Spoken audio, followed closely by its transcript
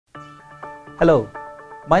Hello,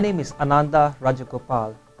 my name is Ananda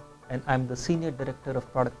Rajagopal and I'm the Senior Director of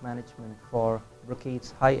Product Management for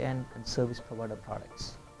Brocade's high-end and service provider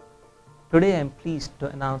products. Today I am pleased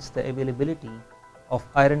to announce the availability of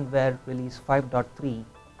IronWare Release 5.3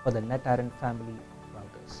 for the NetIron family of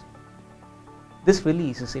routers. This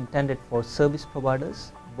release is intended for service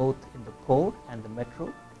providers both in the core and the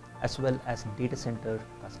metro as well as data center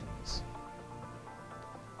customers.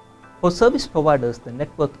 For service providers, the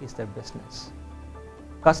network is their business.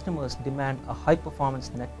 Customers demand a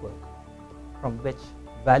high-performance network from which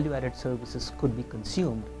value-added services could be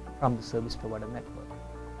consumed from the service provider network.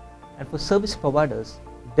 And for service providers,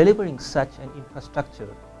 delivering such an infrastructure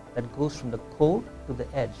that goes from the core to the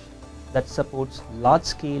edge that supports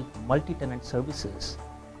large-scale multi-tenant services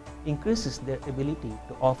increases their ability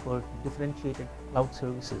to offer differentiated cloud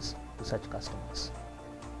services to such customers.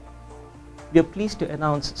 We are pleased to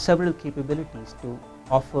announce several capabilities to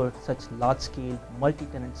offer such large-scale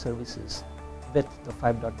multi-tenant services with the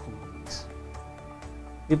 5.3 release.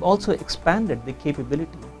 We've also expanded the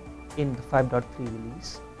capability in the 5.3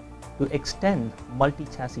 release to extend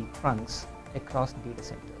multi-chassis trunks across data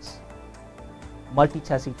centers.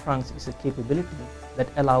 Multi-chassis trunks is a capability that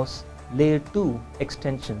allows layer 2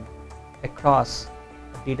 extension across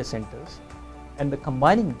data centers, and by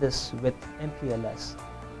combining this with MPLS,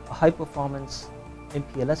 a high-performance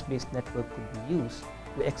MPLS-based network could be used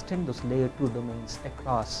to extend those layer 2 domains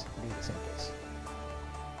across data centers.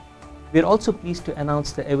 We are also pleased to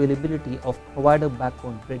announce the availability of provider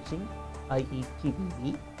backbone bridging, i.e.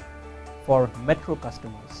 PBB, for metro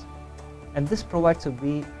customers, and this provides a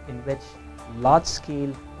way in which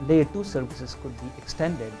large-scale layer 2 services could be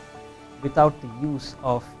extended without the use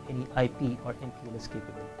of any IP or MPLS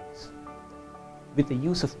capabilities. With the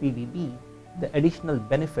use of PBB, the additional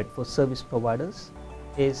benefit for service providers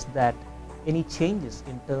is that any changes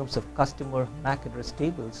in terms of customer MAC address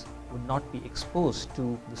tables would not be exposed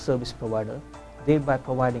to the service provider, thereby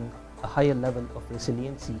providing a higher level of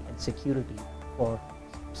resiliency and security for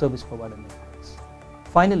service provider networks.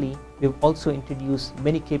 Finally, we've also introduced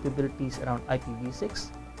many capabilities around IPv6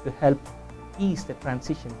 to help ease the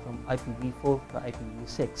transition from IPv4 to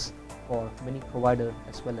IPv6 for many provider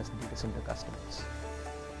as well as data center customers.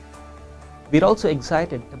 We're also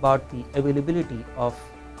excited about the availability of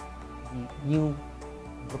the new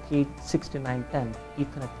Brocade 6910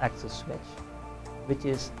 Ethernet access switch, which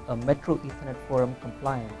is a Metro Ethernet Forum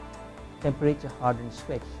compliant temperature hardened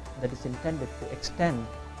switch that is intended to extend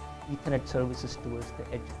Ethernet services towards the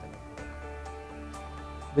edge of the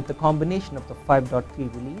network. With the combination of the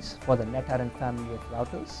 5.3 release for the NetIron family of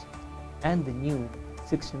routers and the new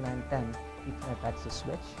 6910 Ethernet access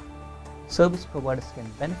switch, service providers can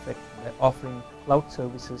benefit by offering cloud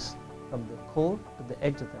services from the core to the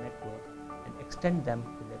edge of the network and extend them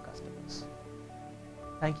to their customers.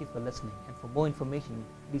 Thank you for listening, and for more information,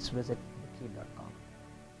 please visit brocade.com.